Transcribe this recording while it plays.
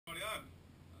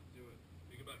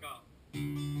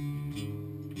When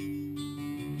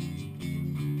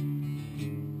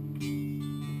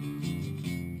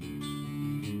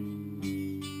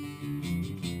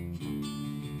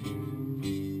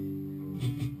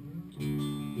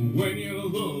you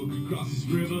look across this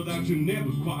river that you never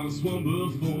quite have swum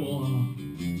before,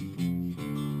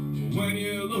 when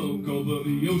you look over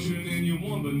the ocean and you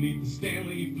want beneath the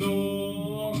Stanley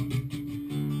floor,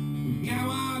 now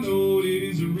I know it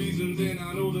is the reasons, and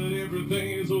I know that everything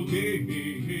is okay,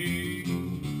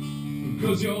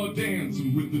 because you're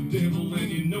dancing with the devil and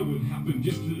you know it happened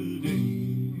yesterday.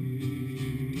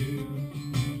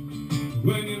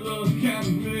 When you look at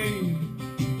me,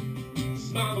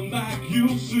 smiling back,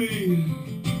 you'll see,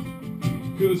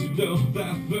 cause you know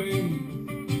that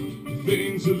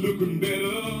things are looking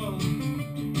better.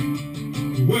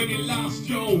 When you lost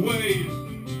your way,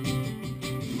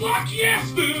 like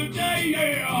yesterday,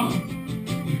 yeah,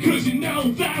 cause you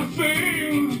know that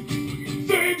things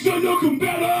are looking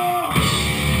better.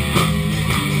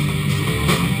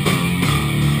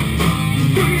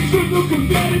 Things are looking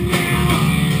better now.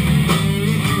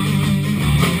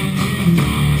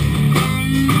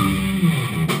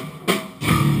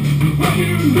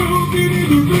 You know it is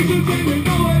the reasons, and you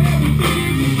know that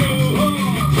everything is so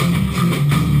hard.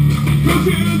 Cause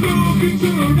you look into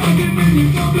the rising and you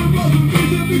know there was a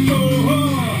reason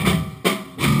before.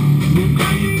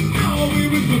 Now you know it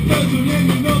was the present and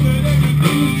you know that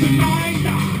everything is tonight.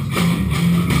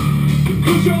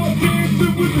 Cause you're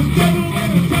dancing with the devil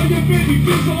and I tell you baby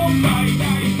it's alright.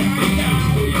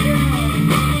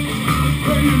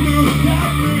 When you look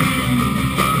at me,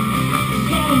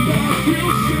 come back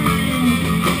you'll see.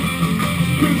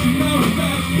 Cause you know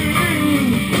that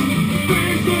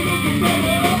things are looking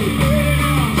better,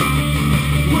 yeah.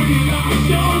 When you lost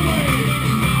your way,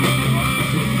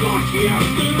 like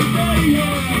yesterday,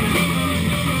 yeah.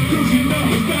 Cause you know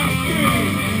that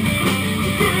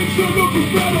things are looking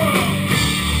better.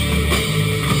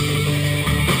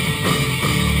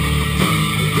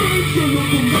 Things are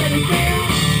looking better now.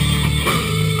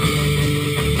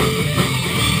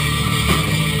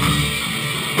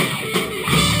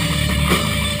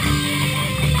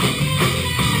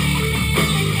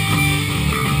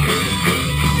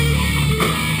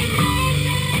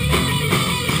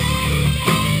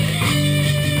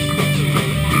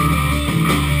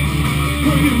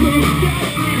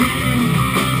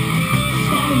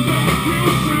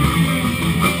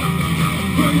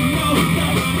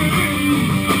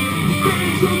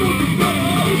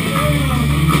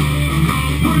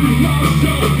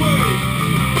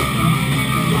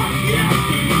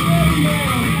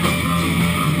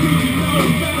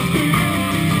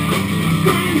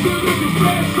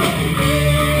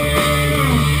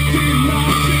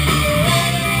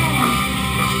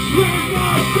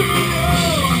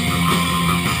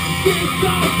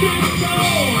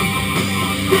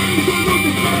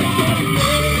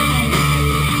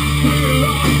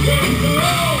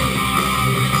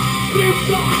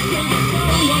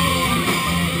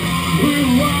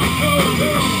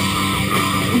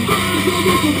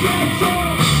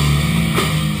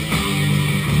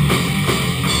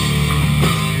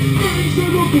 Things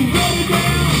are looking better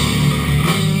now.